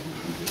year.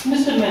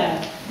 Mr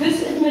Mayor,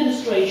 this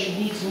administration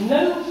needs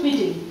no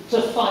bidding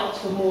to fight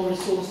for more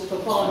resources for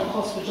Barnet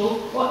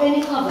Hospital or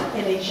any other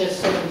NHS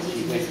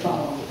services in this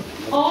borough.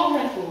 Our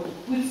record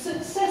with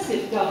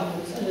successive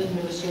governments and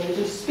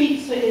administrators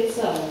speaks for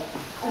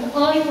itself, and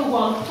I, for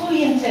one,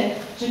 fully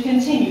intend to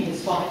continue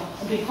this fight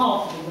on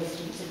behalf of the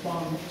residents of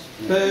Barnet.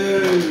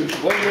 Boo!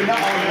 Well, you're not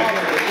on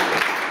holiday.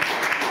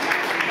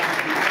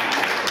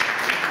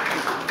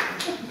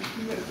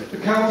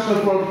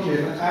 Councillor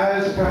Brodkin,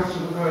 as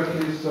Councillor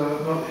Perkins is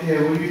not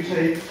here, will you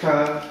take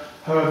her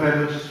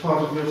amendment as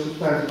part of your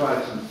substantive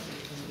item?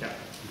 Yeah.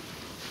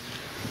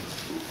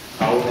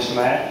 Mr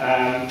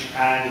Mayor,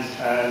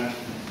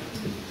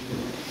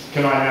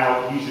 can I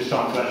now use this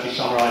time to actually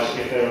summarise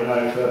if there are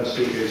no further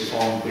speakers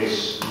on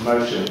this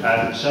motion?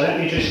 So let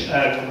me just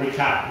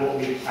recap what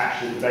we've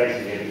actually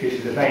debated here,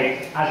 because the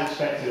debate, as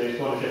expected, has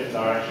gone in different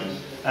directions.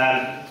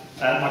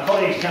 My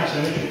colleagues,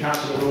 Councillor Mitchell and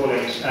Councillor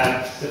Rawlings,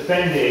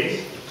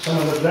 defended some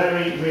of the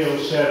very real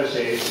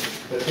services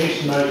that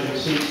this motion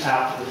seeks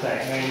out to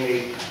protect,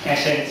 namely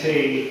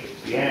SNT,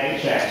 the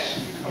NHS.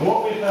 And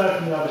what we've heard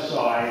from the other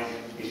side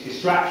is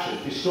distraction,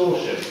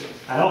 distortion,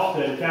 and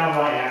often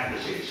downright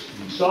inaccuracies.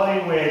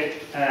 Starting with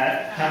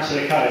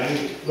Councillor Cohen,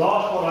 who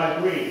last part I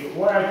agree, but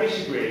where I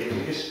disagree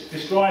is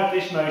describe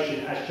this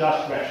motion as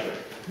just rhetoric.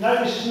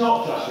 No, this is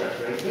not just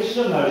rhetoric. This is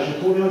a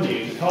motion calling on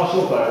you to cast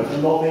your vote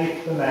and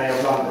lobby the Mayor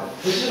of London.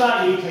 This is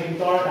about you taking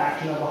direct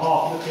action on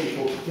behalf of the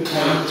people you're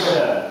paying to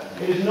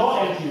serve. It is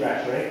not empty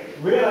rhetoric.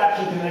 Real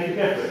action can make a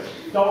difference.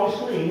 Dulwich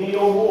Green, near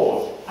your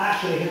ward,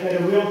 actually has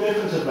made a real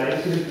difference of late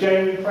because of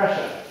genuine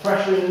pressure.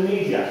 Pressure in the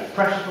media,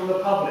 pressure from the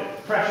public,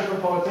 pressure from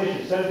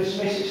politicians. Don't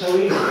dismiss it so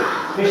easily.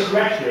 This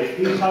rhetoric,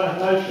 these kind of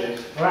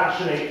notions, are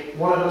actually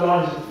one of the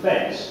lines of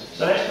defence.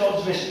 So let's not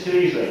dismiss it too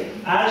easily.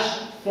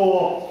 As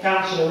for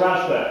Councillor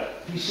Rasberg,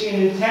 you see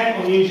an intent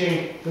on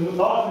using the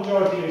large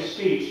majority of his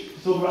speech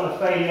to talk about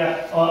the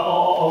failure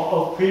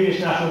of previous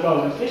national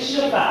governments. This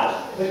is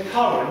about the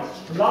current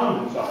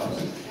London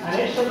government and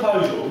its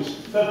proposals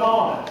for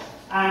Barnet.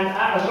 And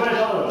as well as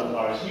other London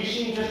boroughs, you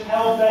seem just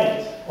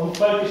hell-bent on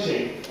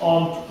focusing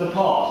on the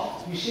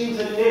past. You seem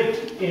to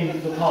live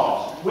in the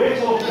past. We're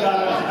talking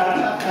about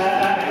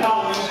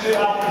the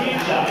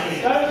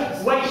future.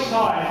 Don't waste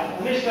time,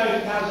 and this goes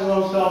to Councillor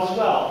Longstaff as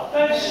well.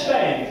 Don't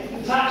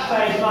spend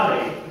taxpayers'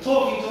 money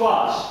talking to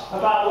us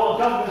about what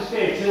governments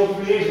did 2 or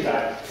 3 years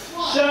ago.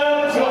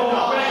 Serve your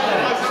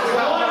president.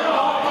 Why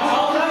not?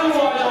 I'll tell you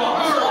why not.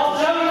 I'll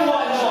tell you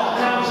why not,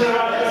 Councillor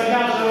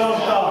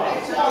Longstaff.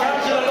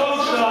 Councillor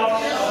Longstaff,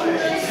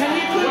 can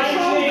you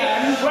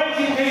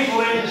 20 people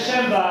in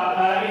December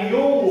in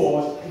your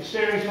ward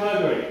experienced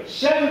burglary.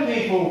 7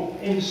 people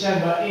in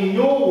December in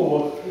your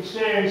ward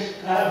experienced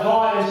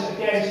violence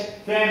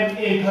against them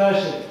in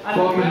person. And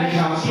the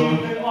best you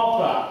can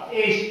offer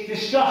is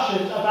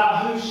discussions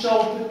about who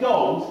sold the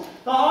gold.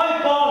 The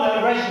High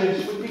Barnet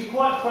residents would be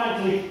quite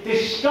frankly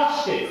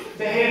disgusted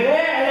to hear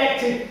their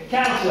elected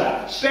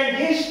councillor spend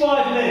his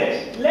 5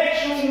 minutes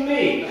lecturing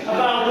me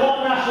about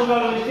what national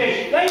government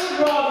did. They would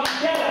rather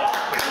get up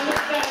and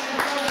look down in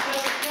front of the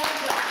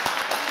councillor.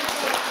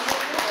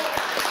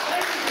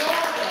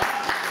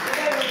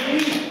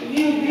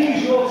 You would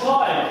use your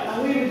time, and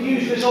we would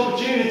use this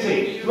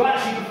opportunity to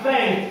actually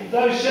defend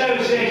those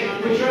services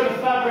which are at the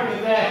fabric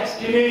of their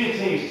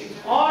communities.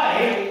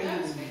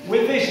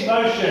 With this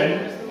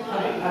motion, with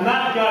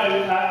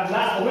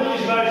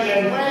this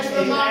motion,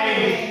 is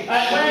aimed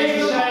at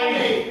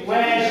saying,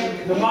 where's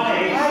the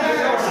money?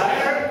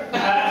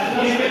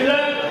 You can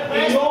look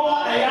in your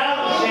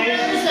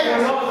analysis for a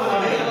lot of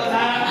money.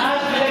 As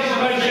for this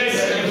motion,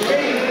 the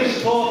reason this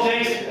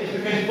supporting is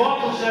because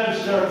vital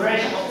services are at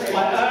risk. I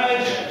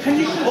urge you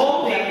to support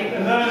the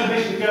murder of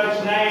Mr.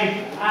 Girl's name,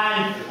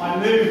 and I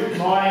move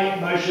my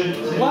motion to...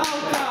 Well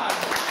done!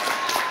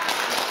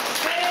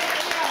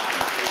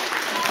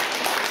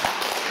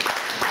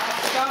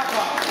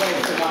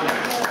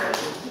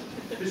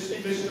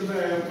 Mr.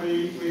 Mayor, we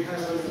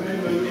have an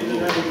amendment in the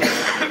name of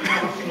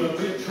Councillor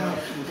Mitchell.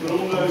 Will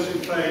all those in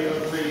favour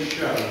please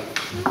show?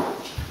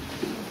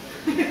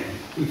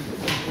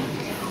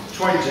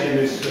 20,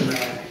 Mr.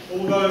 Mayor.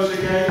 All those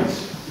against?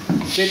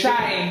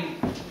 Shame.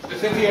 The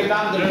City of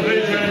London.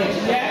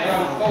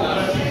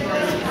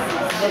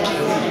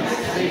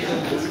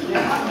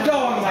 Go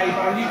on,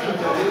 Labour, you can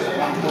do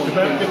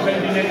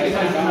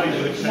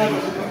it.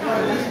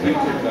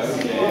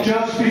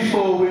 Just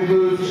before we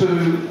move to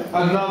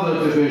another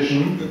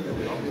division,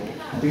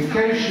 in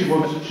case you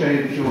want to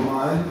change your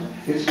mind,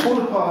 it's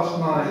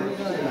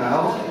 9:15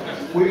 now.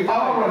 We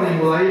are running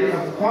late.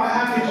 I'm quite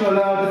happy to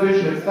allow a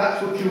division if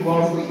that's what you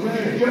want, which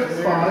is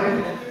just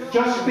fine.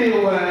 Just be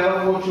aware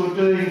of what you're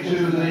doing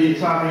to the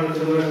timing for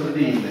the rest of the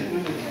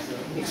evening.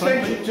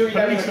 Extension to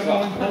 11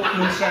 o'clock.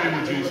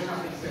 Sandwiches.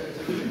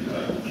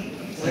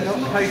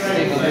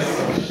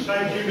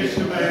 Thank you,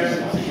 Mr. Mayor.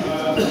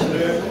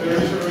 There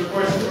is a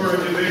request for a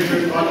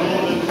division by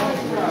more than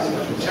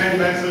 10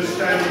 members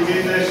standing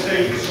in their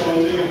seats on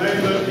the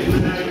amendment in the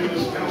name of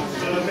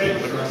Councillor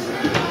Mitchell.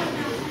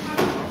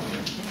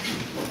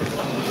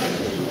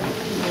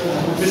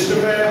 Mr.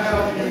 Mayor, how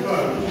do you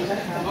vote?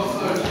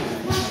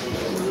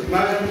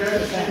 Madam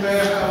Deputy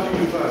Mayor, how do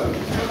you vote?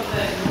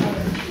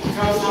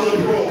 Councillor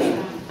Braun.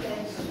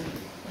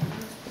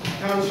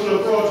 Councillor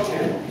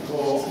Brodkin.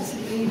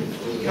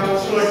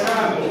 Councillor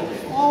Campbell.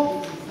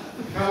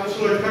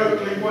 Councillor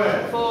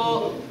Coakley-Webb.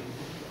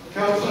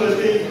 Councillor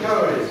Dean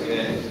Cohen.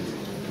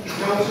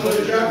 Councillor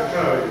Jack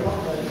Cohen.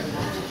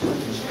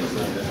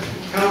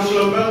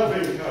 Councillor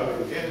Melvin Cohen.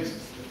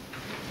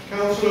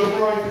 Councillor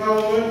Brian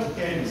Coleman.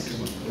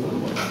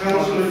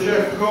 Councillor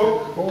Jeff Cook.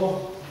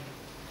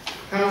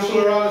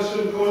 Councillor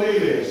Alison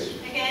Cornelius.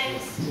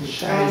 Against.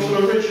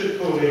 Councillor Richard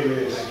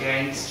Cornelius.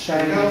 Against.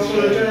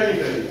 Councillor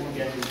Davey.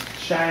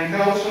 Shame.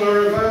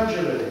 Councillor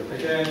Evangeline.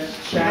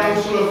 Against.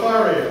 Councillor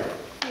Farrier.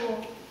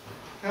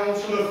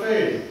 Councillor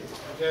Finn.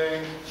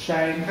 Against.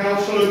 Shame.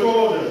 Councillor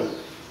Gordon.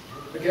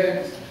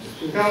 Against.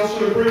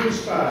 Councillor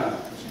Greenspan.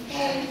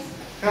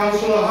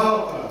 Councillor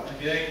Harper.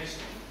 Against.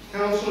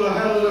 Councillor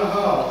Helena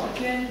Hart.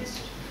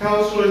 Against.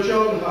 Councillor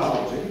John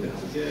Hart.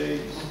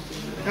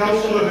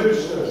 Councillor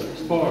Houston.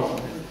 4.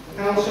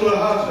 Councillor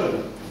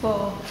Hutton.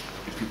 4.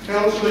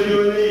 Councillor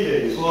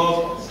Ioannidis.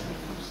 4.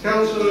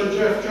 Councillor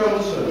Jeff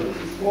Johnson.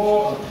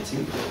 4.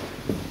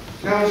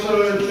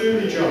 Councillor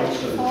Julie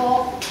Johnson.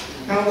 4.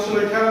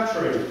 Councillor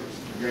Catry.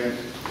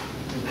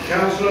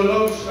 Councillor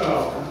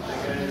Longstaff.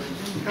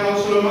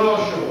 Councillor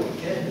Marshall.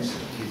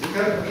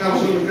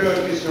 Councillor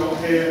McGurk is not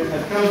here.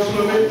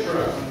 Councillor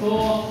Mitra.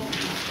 4.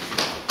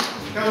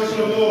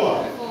 Councillor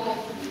Moore. 4.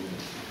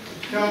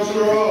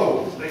 Councillor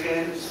Old.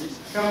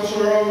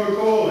 Councillor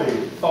O'Macaulay.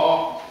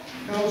 4.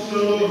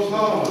 Councillor Lord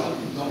Palmer.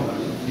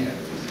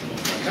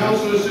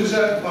 Councillor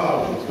Suzette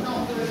Palmer.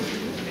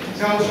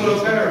 Councillor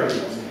Perry.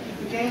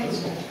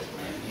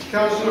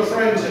 Councillor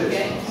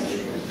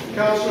Prentice.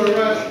 Councillor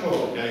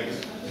Rajput.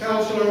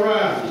 Councillor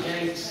Ram.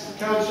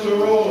 Councillor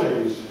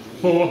Rawlings.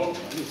 4.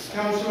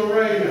 Councillor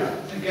Rayner.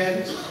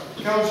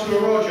 Councillor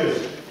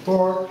Rogers.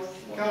 4.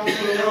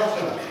 Councillor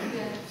Rutter.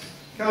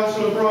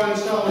 Councillor Brian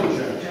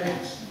Salinger.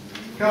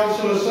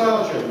 Councillor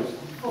Sargent.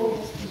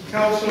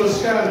 Councillor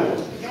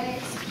Scannell.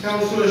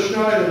 Councillor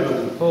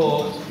Schneiderman.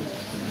 4.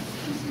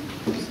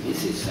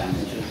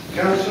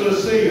 Councillor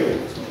Seal.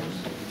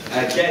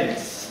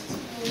 Against.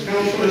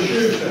 Councillor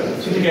Shooter.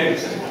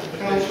 Against.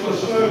 Councillor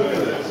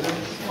Slocum.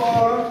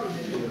 4.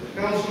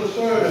 Councillor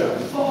Soda.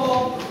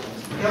 4.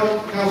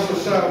 Councillor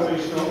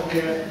Selby's not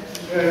here.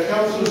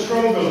 Councillor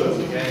Strongberland.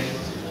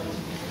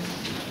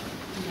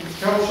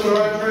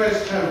 Councillor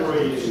Andreas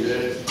Tamburini.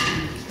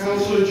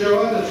 Councillor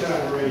Joanna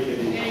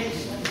Tamburini.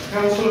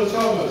 Councillor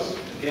Thomas.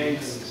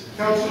 Against.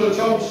 Councillor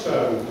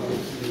Tomstone.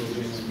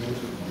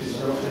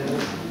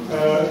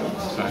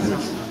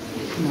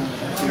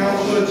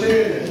 Councillor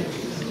Tierney.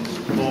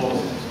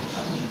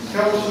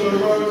 Councillor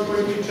Rose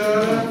Winky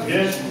Turner.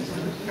 Yes.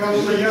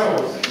 Councillor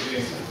Yower.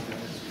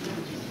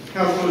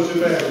 Councillor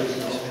Zubair.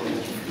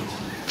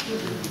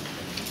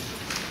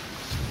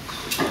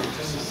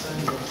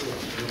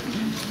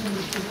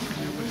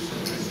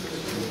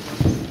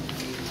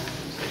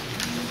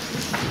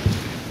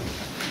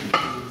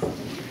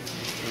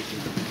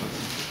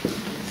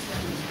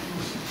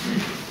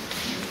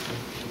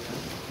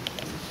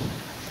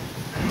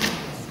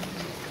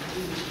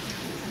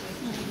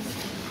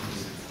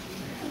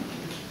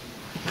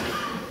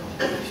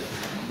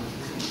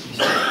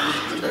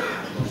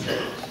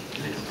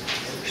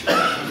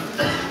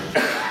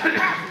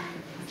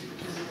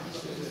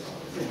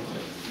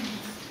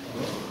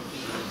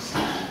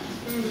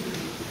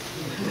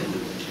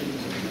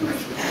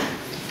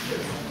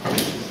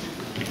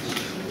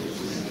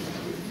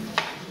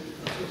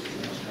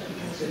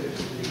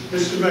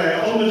 Mr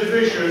Mayor, on the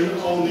division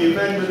on the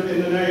amendment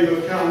in the name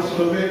of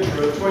Councillor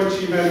Mitra,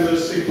 20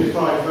 members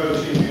signified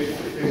voting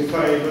in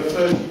favour,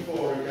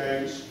 34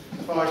 against,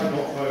 5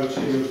 not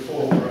voting and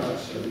 4 were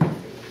absent.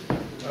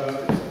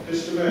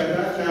 Mr Mayor,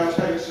 that now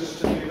takes us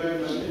to the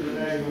amendment in the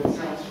name of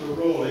Councillor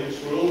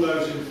Rawlings. Will all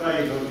those in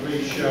favour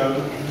please show?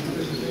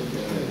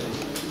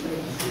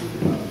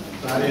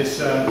 That is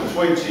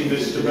 20,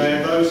 Mr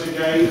Mayor. Those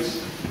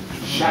against?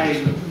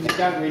 Shame. You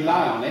don't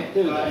rely on it,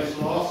 do That they? is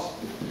lost.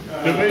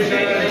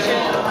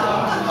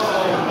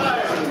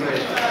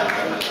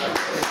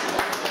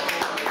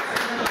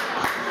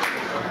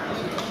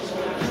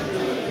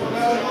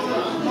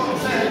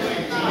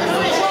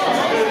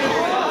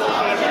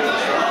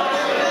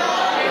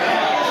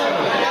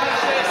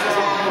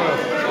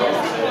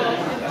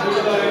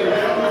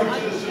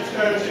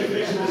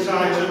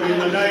 In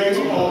the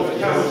name of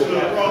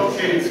Councillor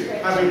Rodkin,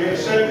 having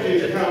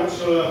accepted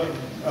Councillor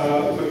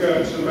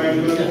McGurk's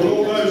amendment, will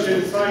all those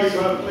in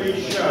favour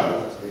please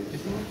show?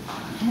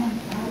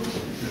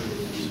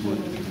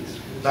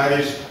 That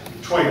is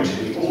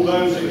 20. All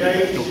those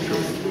against?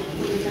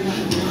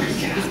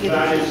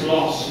 That is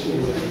lost.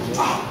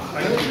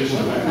 Thank you,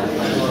 Mr Mayor.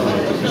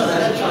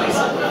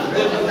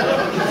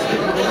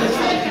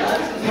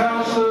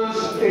 Councillors,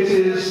 it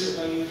is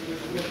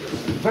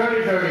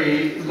very,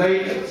 very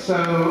late,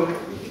 so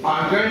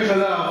I'm going to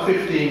allow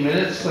 15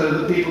 minutes so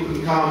that people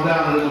can calm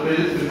down a little bit.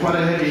 It's been quite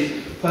a heavy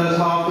first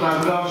half, but I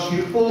would ask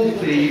you all,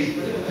 please,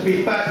 to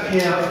be back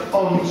here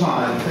on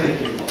time.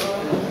 Thank you.